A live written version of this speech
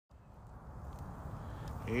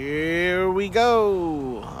Here we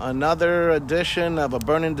go. Another edition of A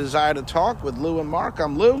Burning Desire to Talk with Lou and Mark.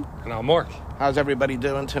 I'm Lou. And I'm Mark. How's everybody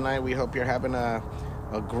doing tonight? We hope you're having a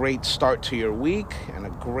great start to your week and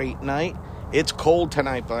a great night. It's cold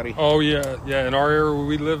tonight, buddy. Oh, yeah. Yeah, in our area where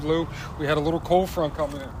we live, Lou, we had a little cold front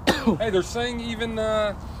coming in. Hey, they're saying even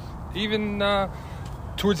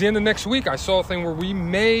towards the end of next week, I saw a thing where we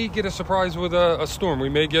may get a surprise with a storm. We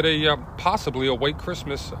may get possibly a white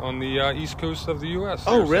Christmas on the east coast of the U.S.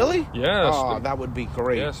 Oh, really? Yeah. Oh, that would be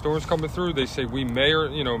great. Yeah, storms coming through. They say we may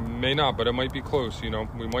or, may not, but it might be close. We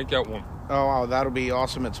might get one. Oh, wow, that'll be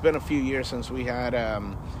awesome. It's been a few years since we had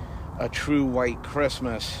a true white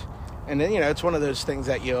Christmas. And then, it's one of those things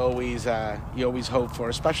that you always hope for,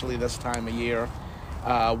 especially this time of year.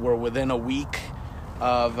 We're within a week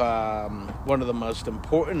of one of the most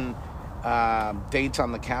important dates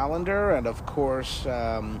on the calendar, and of course,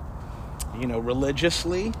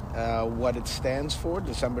 religiously, what it stands for,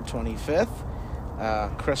 December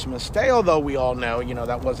 25th, Christmas Day, although we all know,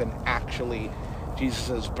 that wasn't actually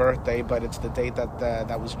Jesus' birthday, but it's the date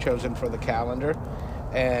that was chosen for the calendar.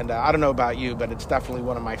 And I don't know about you, but it's definitely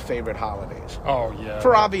one of my favorite holidays. Oh, yeah.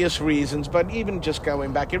 For obvious reasons, but even just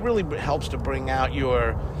going back, it really helps to bring out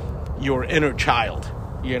your inner child,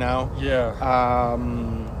 Yeah.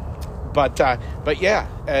 But yeah,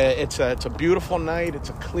 it's a beautiful night. It's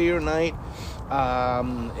a clear night.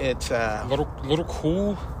 It's a little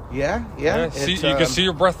cool. Yeah. You can see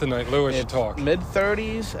your breath tonight, Lou, as you talk.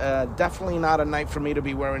 Mid-30s. Definitely not a night for me to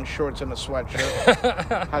be wearing shorts and a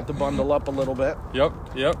sweatshirt. Had to bundle up a little bit. Yep.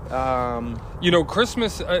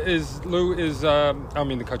 Christmas is, Lou, I don't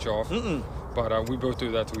mean to cut you off. But we both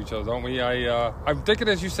do that to each other, don't we? I'm thinking,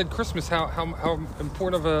 as you said, Christmas, how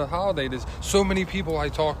important of a holiday it is. So many people I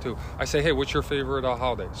talk to, I say, hey, what's your favorite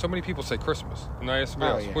holiday? So many people say Christmas. And I ask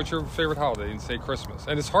somebody else, what's your favorite holiday? And say Christmas.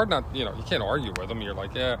 And it's hard not, you can't argue with them. You're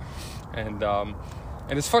like, yeah. And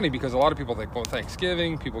it's funny because a lot of people think, well,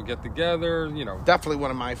 Thanksgiving, people get together, Definitely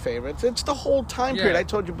one of my favorites. It's the whole time period. I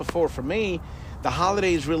told you before, for me, the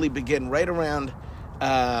holidays really begin right around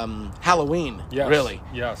Halloween, really.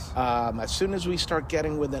 Yes. As soon as we start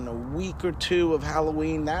getting within a week or two of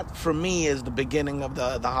Halloween, that for me is the beginning of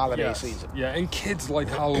the holiday season. Yeah, and kids like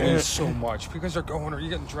Halloween so much because they're you're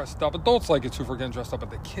getting dressed up. Adults like it too for getting dressed up, but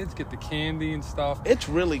the kids get the candy and stuff. It's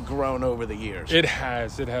really grown over the years. It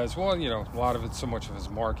has. Well, a lot of it, so much of it's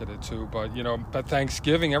marketed too, but but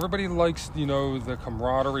Thanksgiving, everybody likes, the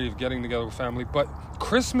camaraderie of getting together with family. But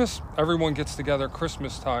Christmas, everyone gets together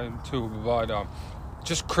Christmas time too, but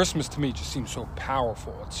just Christmas to me just seems so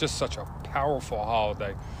powerful. It's just such a powerful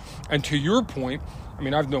holiday. And to your point,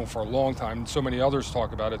 I've known for a long time, and so many others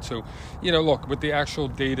talk about it too. Look, with the actual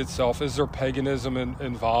date itself, is there paganism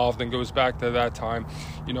involved and goes back to that time?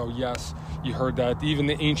 Yes, you heard that. Even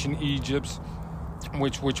the ancient Egypts,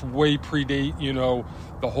 which way predate,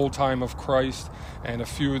 the whole time of Christ, and a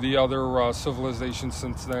few of the other civilizations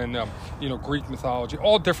since then, Greek mythology,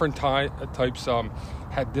 all different types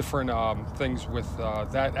had different things with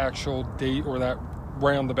that actual date or that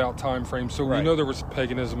roundabout time frame. So we know there was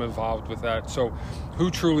paganism involved with that. So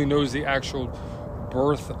who truly knows the actual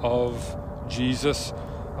birth of Jesus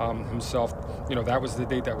himself? That was the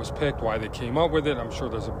date that was picked, why they came up with it. I'm sure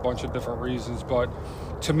there's a bunch of different reasons, but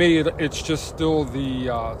to me, it's just still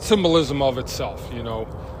the symbolism of itself,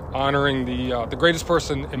 honoring the greatest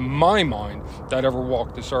person in my mind that ever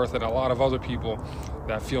walked this earth, and a lot of other people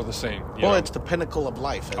that feel the same. It's the pinnacle of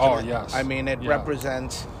life, isn't it? Yes. It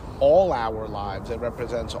represents all our lives. It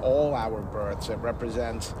represents all our births. It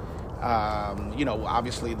represents,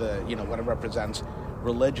 obviously what it represents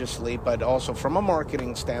religiously, but also from a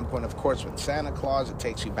marketing standpoint, of course, with Santa Claus, it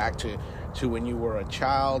takes you back to when you were a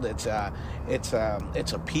child. It's a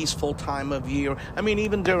peaceful time of year.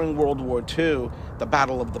 Even during World War II, the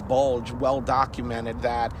Battle of the Bulge, well documented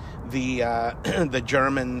that the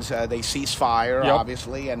Germans, they ceased fire,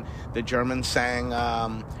 obviously, and the Germans sang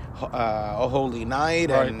 "O Holy Night,"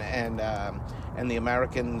 and the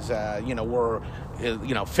Americans, were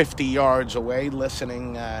 50 yards away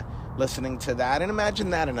listening to that. And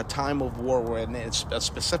imagine that in a time of war where it's a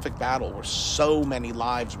specific battle where so many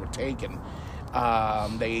lives were taken.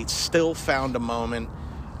 They still found a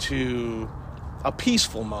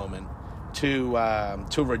peaceful moment to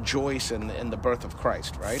rejoice in the birth of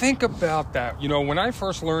Christ, right? Think about that. When I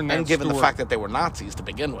first learned that and given story, the fact that they were Nazis to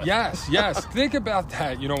begin with. Yes. Think about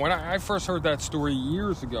that. When I first heard that story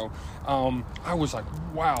years ago, I was like,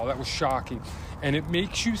 wow, that was shocking. And it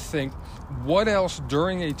makes you think, what else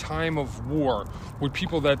during a time of war would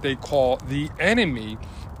people that they call the enemy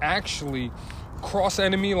actually cross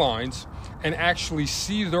enemy lines and actually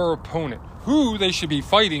see their opponent, who they should be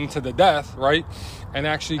fighting to the death, right? And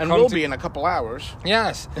actually be in a couple hours.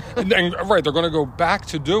 Yes. and right, they're going to go back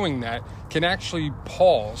to doing that, can actually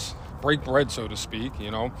pause, break bread, so to speak,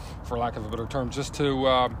 for lack of a better term, just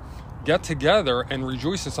to get together and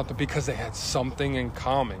rejoice in something because they had something in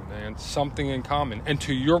common, man, something in common. And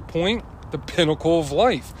to your point, the pinnacle of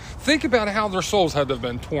life. Think about how their souls had to have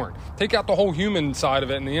been torn. Take out the whole human side of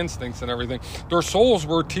it and the instincts and everything. Their souls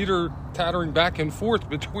were teeter-tattering back and forth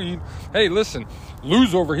between, hey, listen,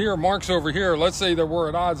 Lou's over here, Mark's over here. Let's say that we're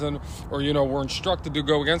at odds or we're instructed to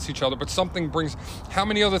go against each other, but something brings, how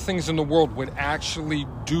many other things in the world would actually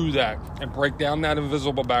do that and break down that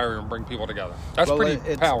invisible barrier and bring people together? That's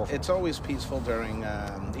pretty powerful. It's always peaceful during,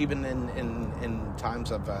 even in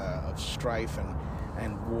times of strife and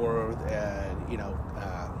war,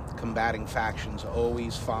 combating factions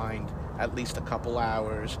always find at least a couple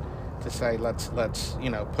hours to say, let's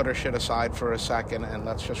put our shit aside for a second and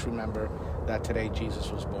let's just remember that today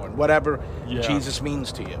Jesus was born. Whatever Jesus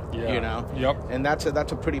means to you, Yep. And that's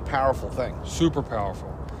a pretty powerful thing. Super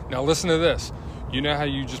powerful. Now listen to this. You know how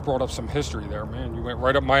you just brought up some history there, man. You went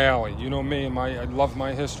right up my alley. You know me, and I love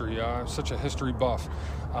my history. I'm such a history buff.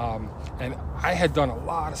 And I had done a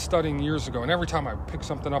lot of studying years ago, and every time I pick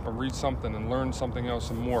something up and read something and learn something else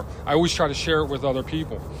and more, I always try to share it with other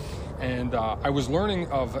people. And I was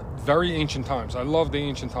learning of very ancient times. I love the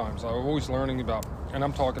ancient times. I was always learning about, and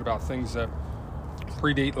I'm talking about things that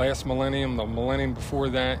predate last millennium, the millennium before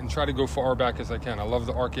that, and try to go far back as I can. I love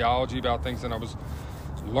the archaeology about things, and I was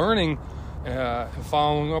learning and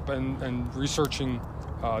following up and researching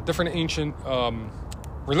different ancient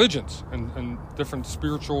religions and different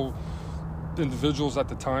spiritual individuals at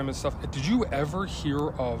the time and stuff. Did you ever hear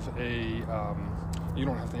of you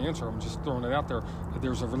don't have to answer, I'm just throwing it out there.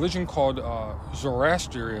 There's a religion called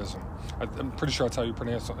Zoroastrianism. I'm pretty sure that's how you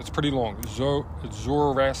pronounce it. It's pretty long. It's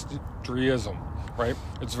Zoroastrianism, right?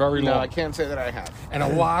 It's very long. No, I can't say that I have. And a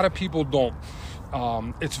lot of people don't.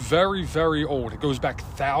 It's very, very old. It goes back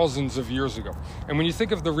thousands of years ago. And when you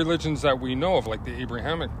think of the religions that we know of, like the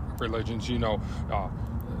Abrahamic religions,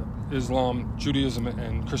 Islam, Judaism,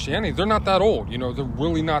 and Christianity, they're not that old. They're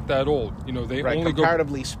really not that old. They right, only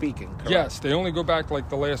comparatively speaking. Correct. Yes, they only go back like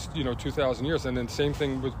the last 2,000 years. And then same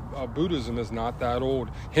thing with Buddhism is not that old.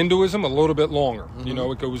 Hinduism a little bit longer.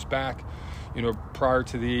 Mm-hmm. It goes back, prior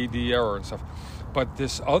to the AD era and stuff. But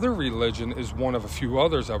this other religion is one of a few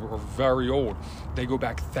others that were very old. They go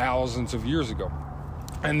back thousands of years ago.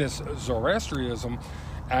 And this Zoroastrianism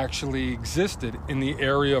actually existed in the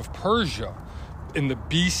area of Persia in the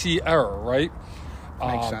BC era, right?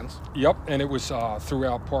 Makes sense. Yep, and it was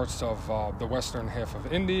throughout parts of the western half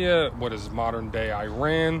of India, what is modern-day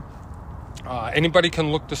Iran. Anybody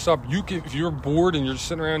can look this up. If you're bored and you're just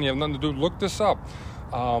sitting around, you have nothing to do, look this up.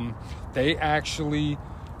 They actually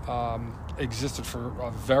existed for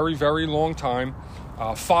a very, very long time.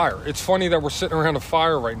 Fire. It's funny that we're sitting around a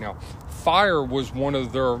fire right now. Fire was one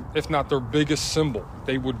of their, if not their biggest symbol.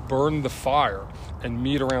 They would burn the fire and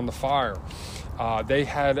meet around the fire. They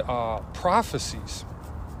had prophecies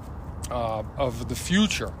of the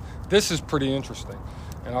future. This is pretty interesting,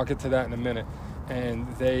 and I'll get to that in a minute. And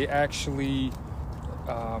they actually,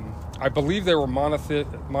 I believe they were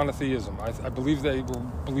monotheism. I believe they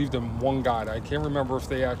believed in one God. I can't remember if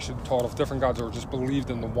they actually taught of different gods or just believed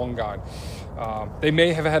in the one God. They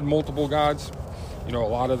may have had multiple gods. A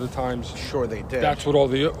lot of the times. Sure they did. That's what all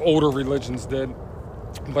the older religions did.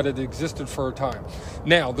 But it existed for a time.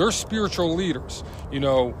 Now, they're spiritual leaders.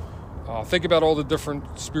 Think about all the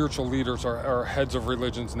different spiritual leaders or heads of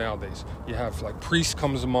religions nowadays. You have, like, priest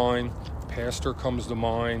comes to mind, pastor comes to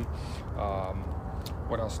mind.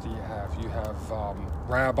 What else do you have? You have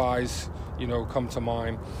rabbis, come to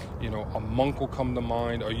mind. A monk will come to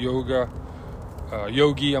mind. A yogi,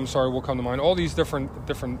 will come to mind. All these different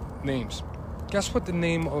names. Guess what the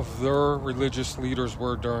name of their religious leaders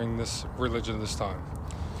were during this religion this time?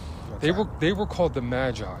 They were called the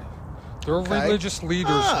Magi. Their religious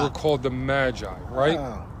leaders were called the Magi, right?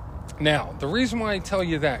 Oh. Now, the reason why I tell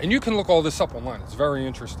you that, and you can look all this up online, it's very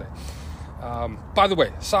interesting. By the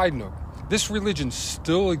way, side note, this religion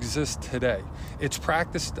still exists today. It's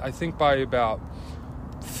practiced, I think, by about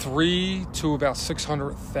 3 to about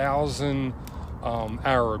 600,000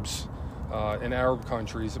 Arabs in Arab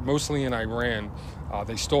countries, mostly in Iran.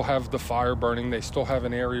 They still have the fire burning. They still have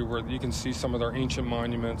an area where you can see some of their ancient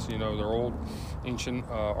monuments, their old ancient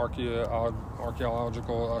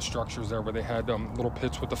archaeological structures there where they had little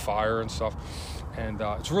pits with the fire and stuff. And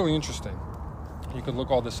it's really interesting. You can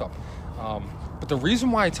look all this up. But the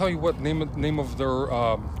reason why I tell you what name of their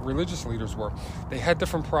religious leaders were, they had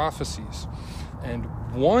different prophecies. And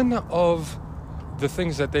one of the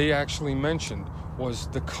things that they actually mentioned was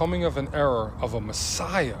the coming of an era of a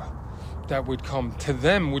Messiah that would come to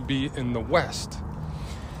them would be in the West.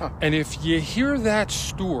 And if you hear that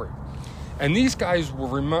story, and these guys will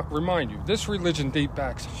remind you, this religion dates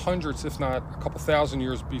back hundreds, if not a couple thousand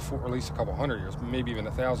years before, or at least a couple hundred years, maybe even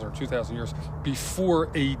 1,000 or 2,000 years before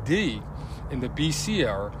AD, in the BC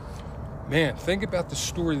era. Man, think about the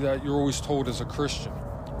story that you're always told as a Christian,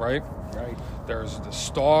 right? Right. There's the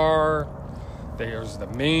star, there's the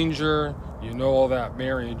manger, you know all that,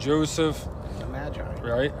 Mary and Joseph. The Magi.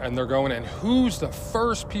 Right? And they're going, and who's the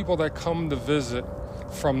first people that come to visit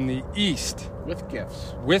from the East? With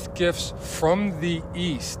gifts. With gifts from the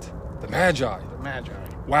East. The Magi. The Magi.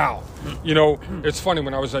 Wow. You know, it's funny,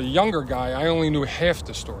 when I was a younger guy, I only knew half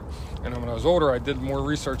the story. And when I was older, I did more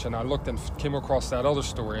research, and I looked and came across that other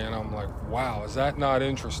story, and I'm like, wow, is that not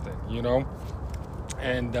interesting? You know?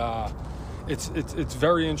 And it's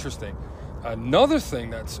very interesting. Another thing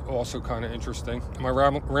that's also kind of interesting. Am I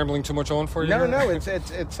rambling too much on for you? No,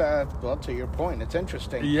 it's well, to your point, it's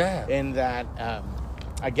interesting. Yeah. In that,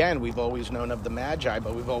 again, we've always known of the Magi,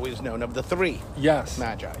 but we've always known of the three. Yes.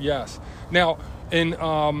 Magi. Yes. Now, in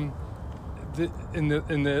the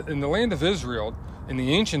land of Israel, in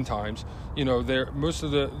the ancient times, you know, there were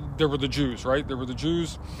the Jews, right? There were the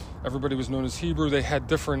Jews. Everybody was known as Hebrew. They had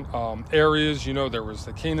different areas. You know, there was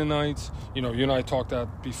the Canaanites. You know, you and I talked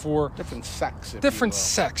that before. Different sects. Different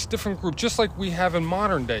sects, different group, just like we have in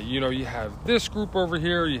modern day. You know, you have this group over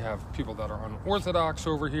here. You have people that are unorthodox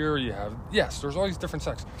over here. You have, yes, there's all these different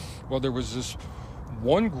sects. Well, there was this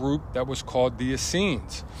one group that was called the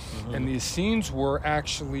Essenes. Mm-hmm. And the Essenes were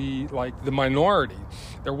actually like the minority.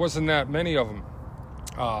 There wasn't that many of them.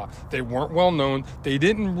 They weren't well known. They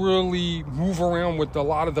didn't really move around with a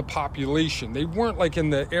lot of the population. They weren't like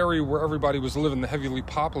in the area where everybody was living, the heavily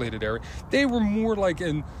populated area. They were more like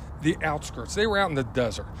in the outskirts. They were out in the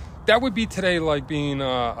desert. That would be today like being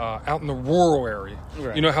out in the rural area.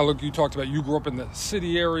 Right. You know how you talked about you grew up in the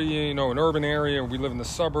city area, you know, an urban area, and we live in the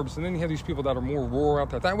suburbs, and then you have these people that are more rural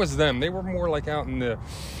out there. That was them. They were more like out in the,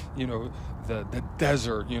 you know, the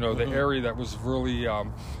desert, you know, the area that was really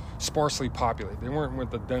sparsely populated. They weren't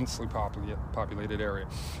with the densely populated area.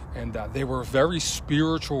 And they were a very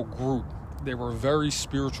spiritual group. They would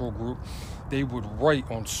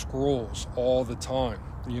write on scrolls all the time.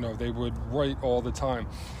 You know, they would write all the time.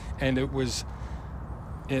 And it was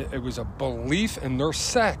a belief in their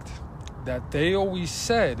sect that they always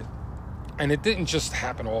said, and it didn't just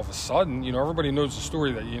happen all of a sudden. You know, everybody knows the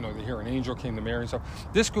story that, you know, they hear an angel came to Mary and stuff.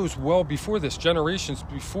 This goes well before this, generations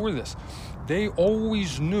before this. They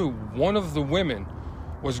always knew one of the women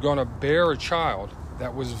was going to bear a child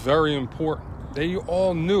that was very important. They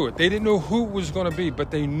all knew it. They didn't know who it was going to be, but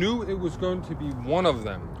they knew it was going to be one of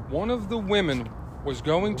them. One of the women was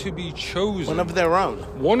going to be chosen. One of their own.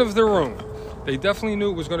 One of their own. They definitely knew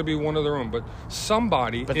it was going to be one of their own, but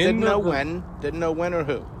somebody... But didn't know when or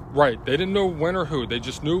who. Right. They didn't know when or who. They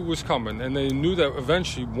just knew it was coming, and they knew that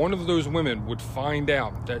eventually one of those women would find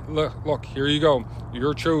out that, look, here you go.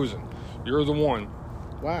 You're chosen. You're the one.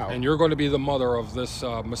 Wow. And you're going to be the mother of this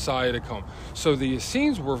Messiah to come. So the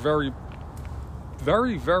Essenes were very,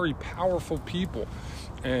 very, very powerful people.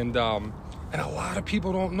 And a lot of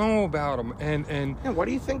people don't know about them. And yeah, what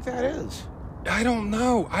do you think that is? I don't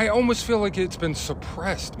know. I almost feel like it's been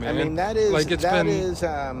suppressed, man. I mean, that is like that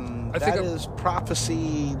is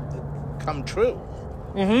prophecy come true.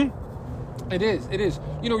 Mm-hmm. It is.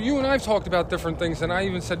 You know, you and I have talked about different things, and I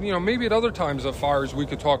even said, you know, maybe at other times of fires we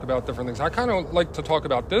could talk about different things. I kind of like to talk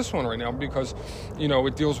about this one right now because, you know,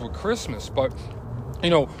 it deals with Christmas. But,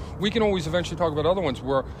 you know, we can always eventually talk about other ones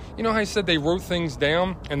where, you know how I said they wrote things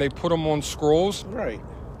down and they put them on scrolls? Right.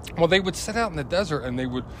 Well, they would sit out in the desert and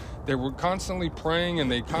they were constantly praying,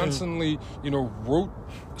 and they constantly, you know, wrote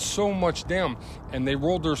so much down, and they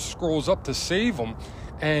rolled their scrolls up to save them,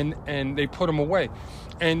 and they put them away.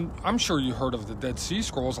 And I'm sure you heard of the Dead Sea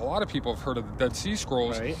Scrolls. A lot of people have heard of the Dead Sea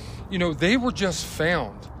Scrolls. Right. You know, they were just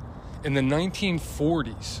found in the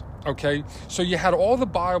 1940s, okay? So you had all the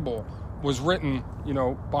Bible was written, you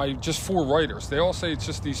know, by just 4 writers. They all say it's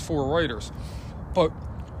just these 4 writers. But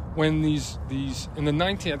when these in the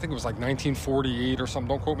I think it was like 1948 or something,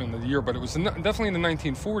 don't quote me on the year, but it was definitely in the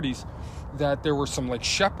 1940s that there were some like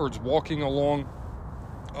shepherds walking along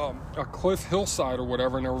a cliff hillside or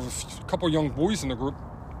whatever, and there were a couple young boys in the group,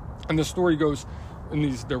 and the story goes,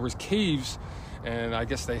 there was caves, and I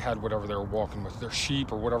guess they had whatever they were walking with, their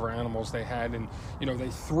sheep or whatever animals they had, and you know,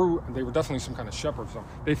 they were definitely some kind of shepherds. So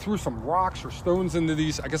they threw some rocks or stones into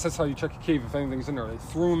these. I guess that's how you check a cave if anything's in there. They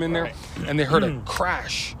threw them in there, and they heard a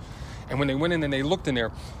crash, And when they went in and they looked in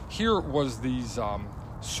there, here was these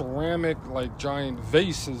ceramic, like giant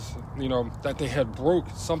vases, that they had broke,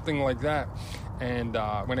 something like that. And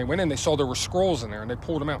when they went in, they saw there were scrolls in there, and they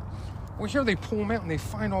pulled them out. Well, here they pull them out, and they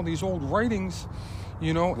find all these old writings,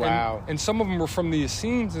 Wow. and some of them were from the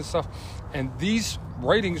Essenes and stuff. And these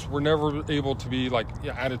writings were never able to be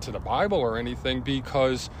added to the Bible or anything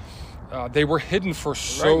because they were hidden for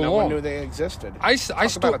so long. No one knew they existed.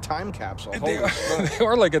 Talk about a time capsule. They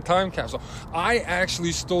are like a time capsule. I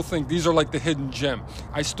actually still think these are like the hidden gem.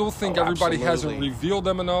 I still think everybody hasn't revealed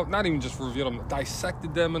them enough, not even just revealed them,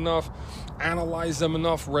 dissected them enough, analyzed them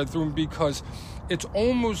enough, read through them, because it's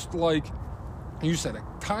almost like, you said, a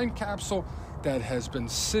time capsule that has been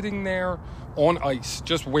sitting there on ice,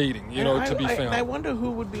 just waiting, to be found. And I wonder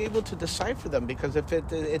who would be able to decipher them, because if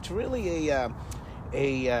it's really a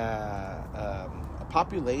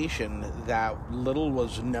population that little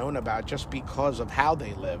was known about just because of how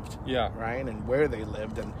they lived, right, and where they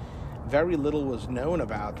lived, and very little was known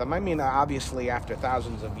about them. I mean, obviously, after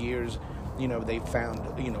thousands of years, they found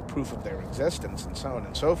proof of their existence and so on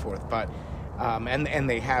and so forth. But and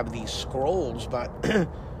they have these scrolls, but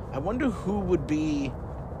I wonder who would be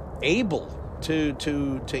able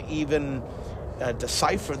to even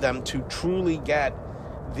decipher them, to truly get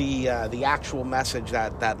the actual message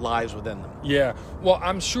that lies within them. Yeah, well,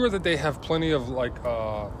 I'm sure that they have plenty of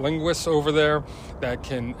linguists over there that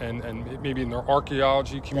can, and maybe in their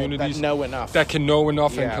archaeology communities that know enough, and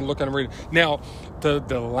can look and read it. Now,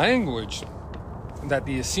 the language that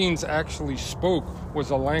the Essenes actually spoke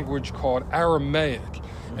was a language called Aramaic.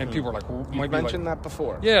 And people are like, well, you mentioned that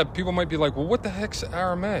before. Yeah, people might be like, well, what the heck's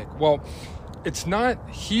Aramaic? Well, it's not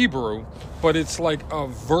Hebrew, but it's like a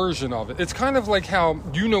version of it. It's kind of like how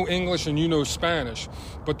you know English and you know Spanish,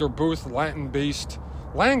 but they're both Latin-based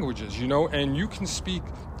languages, and you can speak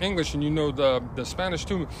English and you know the Spanish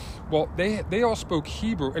too. Well, they all spoke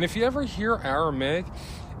Hebrew. And if you ever hear Aramaic,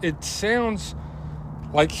 it sounds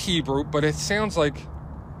like Hebrew, but it sounds like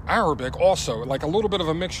Arabic also, like a little bit of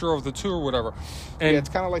a mixture of the two or whatever. And it's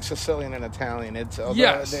kind of like Sicilian and Italian. It's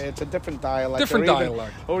a different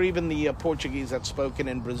dialect. Or even the Portuguese that's spoken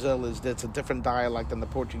in Brazil it's a different dialect than the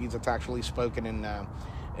Portuguese that's actually spoken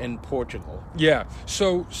in Portugal. Yeah.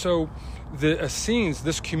 So the Essenes,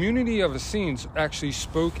 this community of Essenes, actually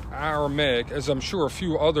spoke Aramaic, as I'm sure a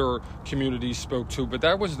few other communities spoke too, but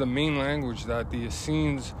that was the main language that the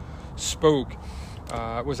Essenes spoke.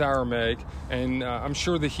 Was Aramaic, and I'm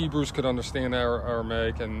sure the Hebrews could understand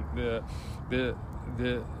Aramaic, and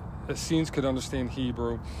the Essenes could understand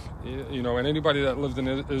Hebrew, and anybody that lived in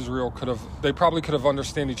Israel probably could have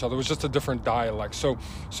understand each other. It was just a different dialect. So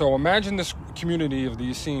imagine this community of the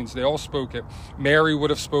Essenes. They all spoke it. Mary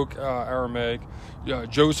would have spoke Aramaic.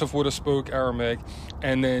 Joseph would have spoke Aramaic,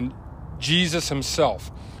 and then Jesus himself,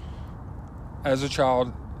 as a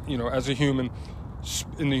child, as a human,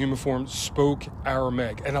 in the human form, spoke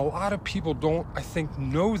Aramaic. And a lot of people don't, I think,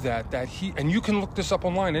 know that he, and you can look this up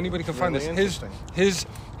online, anybody can find this.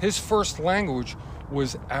 His first language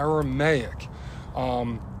was Aramaic.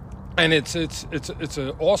 And it's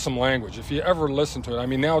an awesome language if you ever listen to it. I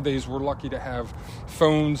mean, nowadays we're lucky to have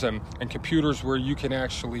phones and computers where you can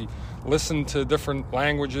actually listen to different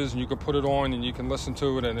languages, and you can put it on and you can listen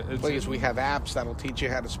to it. And we have apps that'll teach you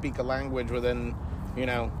how to speak a language within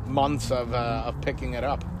months of picking it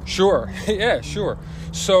up. Sure. Yeah, sure.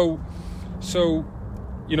 So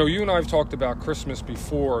you and I have talked about Christmas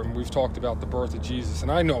before, and we've talked about the birth of Jesus. And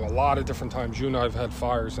I know a lot of different times you and I have had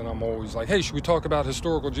fires, and I'm always like, hey, should we talk about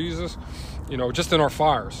historical Jesus? Just in our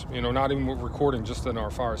fires, not even recording, just in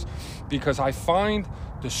our fires. Because I find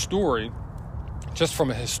the story, just from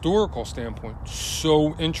a historical standpoint,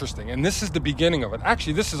 so interesting. And this is the beginning of it.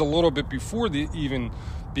 Actually, this is a little bit before the even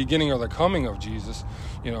beginning of the coming of Jesus.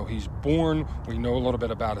 He's born. We know a little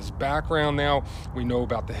bit about his background now. We know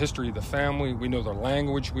about the history of the family. We know their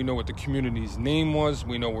language. We know what the community's name was.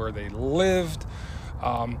 We know where they lived.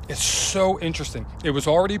 It's so interesting. It was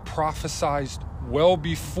already prophesied well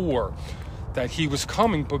before that he was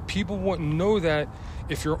coming, but people wouldn't know that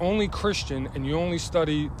if you're only Christian and you only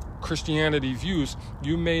study Christianity views.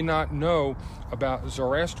 You may not know about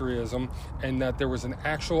Zoroastrianism, and that there was an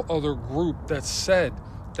actual other group that said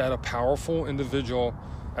that a powerful individual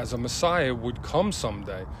as a Messiah would come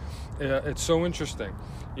someday. It's so interesting,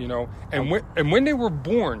 And when they were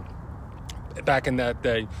born, back in that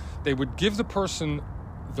day, they would give the person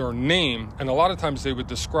their name, and a lot of times they would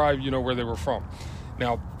describe, where they were from.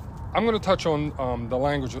 Now, I'm going to touch on the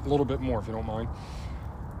language a little bit more, if you don't mind.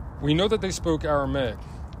 We know that they spoke Aramaic,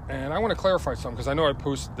 And I want to clarify something, because I know I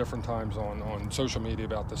posted different times on social media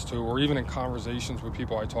about this too, or even in conversations with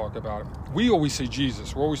people I talk about it. We always say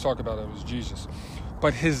Jesus. We always talk about it as Jesus.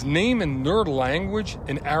 But his name in their language,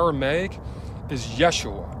 in Aramaic, is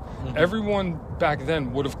Yeshua. Mm-hmm. Everyone back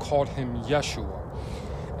then would have called him Yeshua.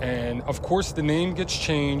 And, of course, the name gets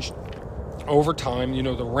changed over time. You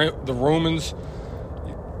know, the Romans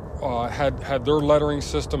had their lettering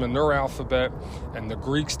system and their alphabet, and the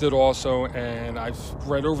Greeks did also. And I've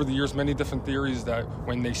read over the years many different theories that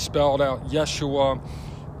when they spelled out Yeshua,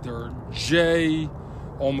 their J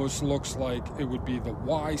almost looks like it would be the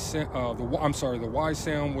Y sound. The Y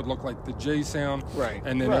sound would look like the J sound. Right.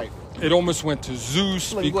 And then it almost went to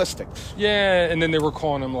Zeus. Linguistics. Yeah, and then they were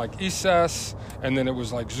calling him like Isis, and then it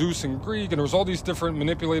was like Zeus in Greek, and there was all these different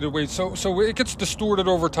manipulated ways. So it gets distorted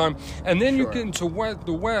over time. And then you get into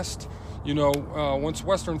the West, you know, once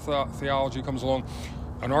Western theology comes along,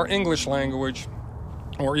 in our English language,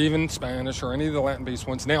 or even Spanish, or any of the Latin-based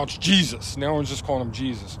ones, now it's Jesus. Now I'm just calling him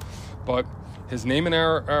Jesus. But his name in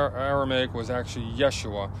Aramaic was actually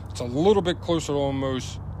Yeshua. It's a little bit closer to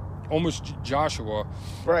almost Joshua.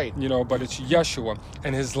 Right. You know, but it's Yeshua.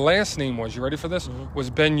 And his last name was, you ready for this? Mm-hmm. Was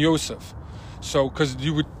Ben Yosef. So, because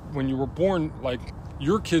when you were born, like,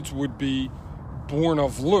 your kids would be born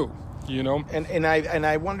of Lou, you know? And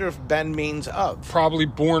I wonder if Ben means of. Probably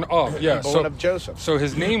born of, yeah. Born of Joseph. So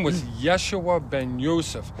his name was Yeshua ben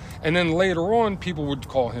Yosef. And then later on, people would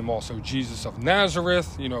call him also Jesus of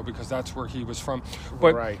Nazareth, you know, because that's where he was from.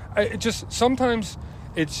 But it just, sometimes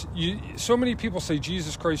so many people say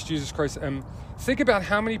Jesus Christ, and think about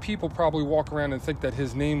how many people probably walk around and think that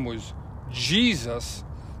his name was Jesus.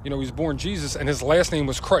 You know, he was born Jesus, and his last name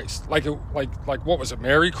was Christ. Like what was it,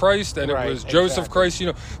 Mary Christ, and it was Joseph Christ. You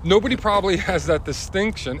know, nobody probably has that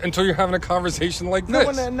distinction until you're having a conversation like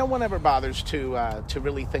this. No one ever bothers to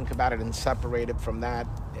really think about it and separate it from that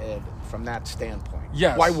standpoint.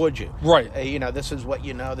 Yes. Why would you? Right. You know, this is what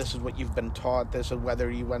you know. This is what you've been taught. This is whether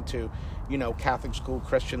you went to, you know, Catholic school,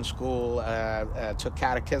 Christian school, took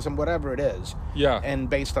catechism, whatever it is. Yeah. And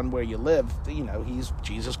based on where you live, you know, he's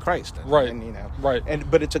Jesus Christ. Right. And, you know. Right.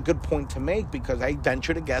 But it's a good point to make, because I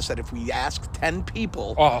venture to guess that if we ask 10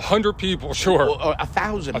 people, 100 people, sure, or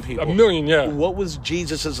 1,000 people, 1,000,000, yeah, what was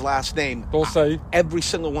Jesus's last name? They'll say every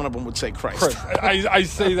single one of them would say Christ. I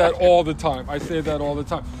say that all the time.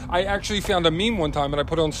 I actually found a meme one time, and I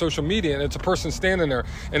put it on social media, and it's a person standing there,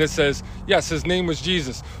 and it says, yes, his name was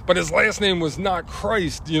Jesus, but his last name was not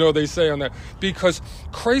Christ, you know, they say on that, because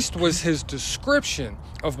Christ was his description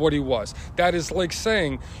of what he was. That is like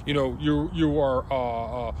saying, you know, you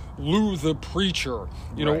are Lou the preacher,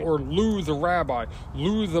 you know, or Lou the rabbi,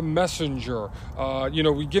 Lou the messenger. You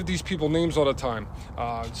know, we give these people names all the time.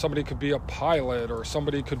 Somebody could be a pilot, or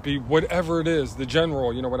somebody could be whatever it is, the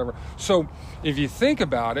general, you know, whatever. So if you think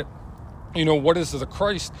about it, you know, what is the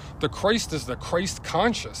Christ? The Christ is the Christ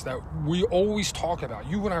conscious that we always talk about.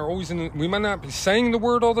 You and I are always we might not be saying the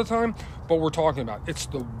word all the time, but we're talking about. It's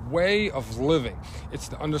the way of living. It's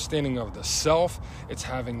the understanding of the self. It's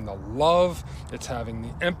having the love. It's having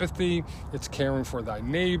the empathy. It's caring for thy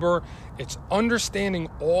neighbor. It's understanding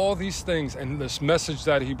all these things and this message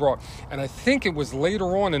that he brought. And I think it was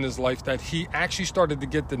later on in his life that he actually started to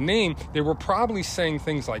get the name. They were probably saying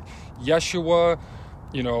things like Yeshua,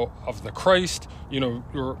 you know, of the Christ, you know,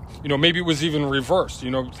 or, you know, maybe it was even reversed,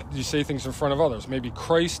 you know, you say things in front of others, maybe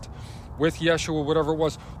Christ with Yeshua, whatever it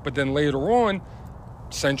was, but then later on,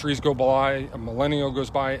 centuries go by, a millennium goes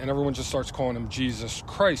by, and everyone just starts calling him Jesus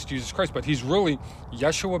Christ, but he's really,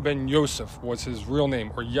 Yeshua ben Yosef was his real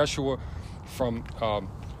name, or Yeshua from,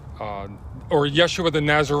 or Yeshua the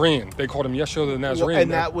Nazarene. They called him Yeshua the Nazarene. Well,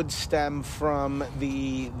 and that would stem from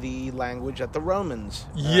the language that the Romans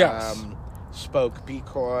spoke,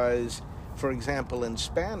 because, for example, in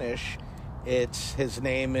Spanish, his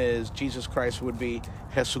name is Jesus Christ would be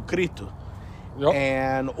Jesucristo,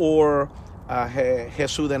 or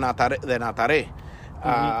Jesús de Nazaret,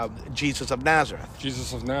 Jesus of Nazareth.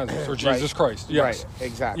 Jesus of Nazareth, or Jesus Christ. Yes. Right,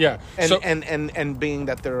 exactly. Yeah. And being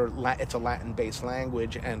that it's a Latin-based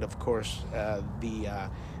language, and of course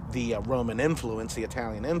the Roman influence, the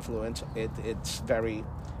Italian influence, it's very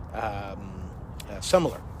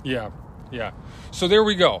similar. Yeah. Yeah. So there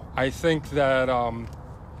we go. I think that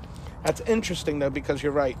that's interesting, though, because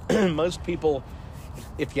you're right. Most people,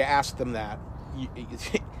 if you ask them that,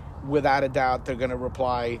 without a doubt, they're going to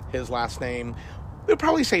reply his last name. They'll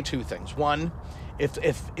probably say two things. One,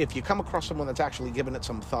 if you come across someone that's actually given it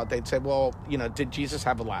some thought, they'd say, well, you know, did Jesus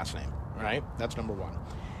have a last name? Right? That's number one.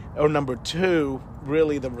 Or number two,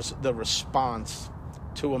 really the response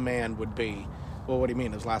to a man would be, well, what do you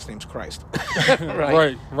mean? His last name's Christ.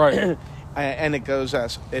 Right. And it goes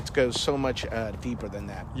so much deeper than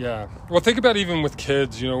that. Yeah. Well, think about even with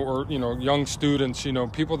kids, or young students,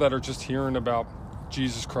 people that are just hearing about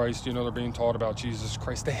Jesus Christ, they're being taught about Jesus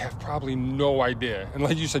Christ. They have probably no idea. And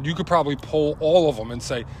like you said, you could probably poll all of them and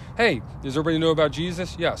say, hey, does everybody know about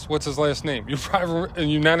Jesus? Yes. What's his last name? You probably, and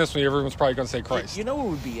unanimously, everyone's probably going to say Christ. You know what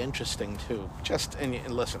would be interesting too? And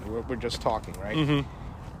listen, we're just talking, right?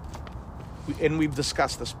 Mm-hmm. And we've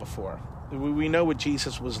discussed this before. We know what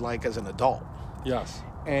Jesus was like as an adult. Yes.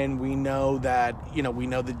 And we know that, we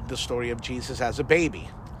know the story of Jesus as a baby.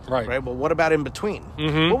 Right. Well, what about in between?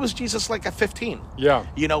 Mm-hmm. What was Jesus like at 15? Yeah.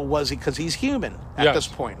 Was he, because he's human at this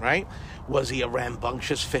point, right? Was he a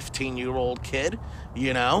rambunctious 15-year-old kid?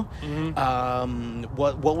 Mm-hmm.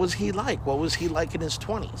 What was he like? What was he like in his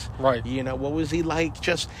 20s? Right. What was he like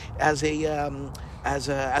just as a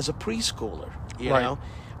preschooler? Right.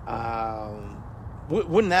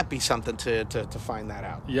 Wouldn't that be something to find that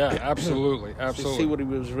out? Yeah, absolutely. Absolutely. To see what he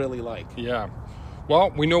was really like. Yeah. Well,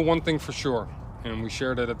 we know one thing for sure, and we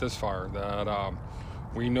shared it at this fire, that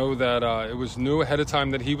we know that it was knew ahead of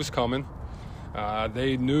time that he was coming.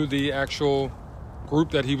 They knew the actual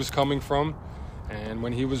group that he was coming from, and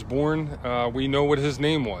when he was born, we know what his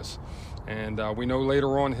name was. And we know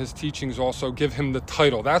later on his teachings also give him the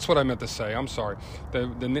title. That's what I meant to say. I'm sorry.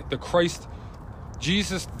 The Christ,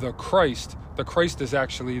 Jesus the Christ is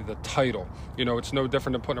actually the title. It's no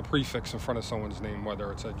different than putting a prefix in front of someone's name,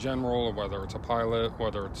 whether it's a general or whether it's a pilot,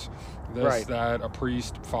 whether it's this, right, that, a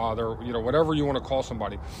priest, father, whatever you want to call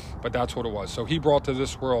somebody. But that's what it was. So he brought to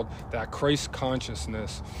this world that Christ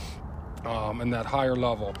consciousness and that higher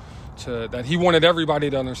level that he wanted everybody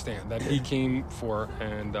to understand that he came for.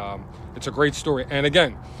 And it's a great story. And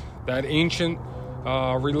again, that ancient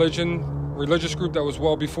religious group that was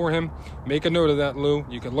well before him, make a note of that, Lou.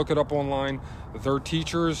 You can look it up online. Their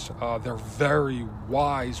teachers, they're very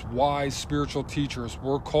wise spiritual teachers,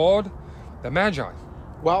 were called the Magi.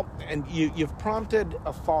 Well, and you've prompted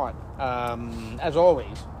a thought, as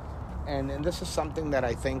always, and this is something that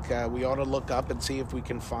I think we ought to look up and see if we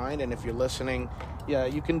can find, and if you're listening,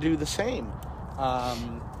 you can do the same.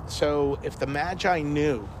 So if the Magi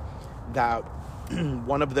knew that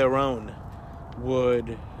one of their own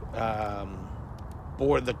would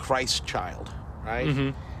bore the Christ child, right? Mm-hmm.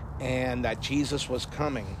 And that Jesus was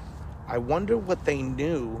coming, I wonder what they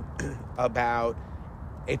knew about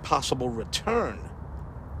a possible return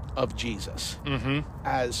of Jesus. Mm-hmm.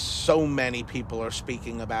 As so many people are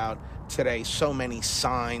speaking about today, so many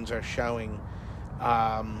signs are showing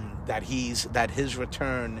that his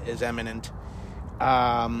return is imminent.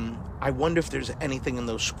 I wonder if there's anything in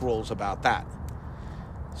those scrolls about that.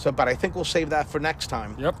 But I think we'll save that for next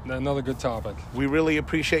time. Yep, another good topic. We really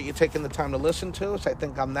appreciate you taking the time to listen to us. I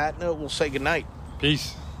think on that note, we'll say goodnight.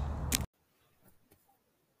 Peace.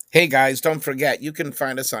 Hey guys, don't forget, you can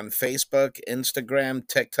find us on Facebook, Instagram,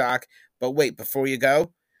 TikTok. But wait, before you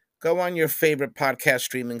go on your favorite podcast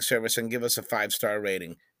streaming service and give us a 5-star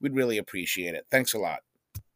rating. We'd really appreciate it. Thanks a lot.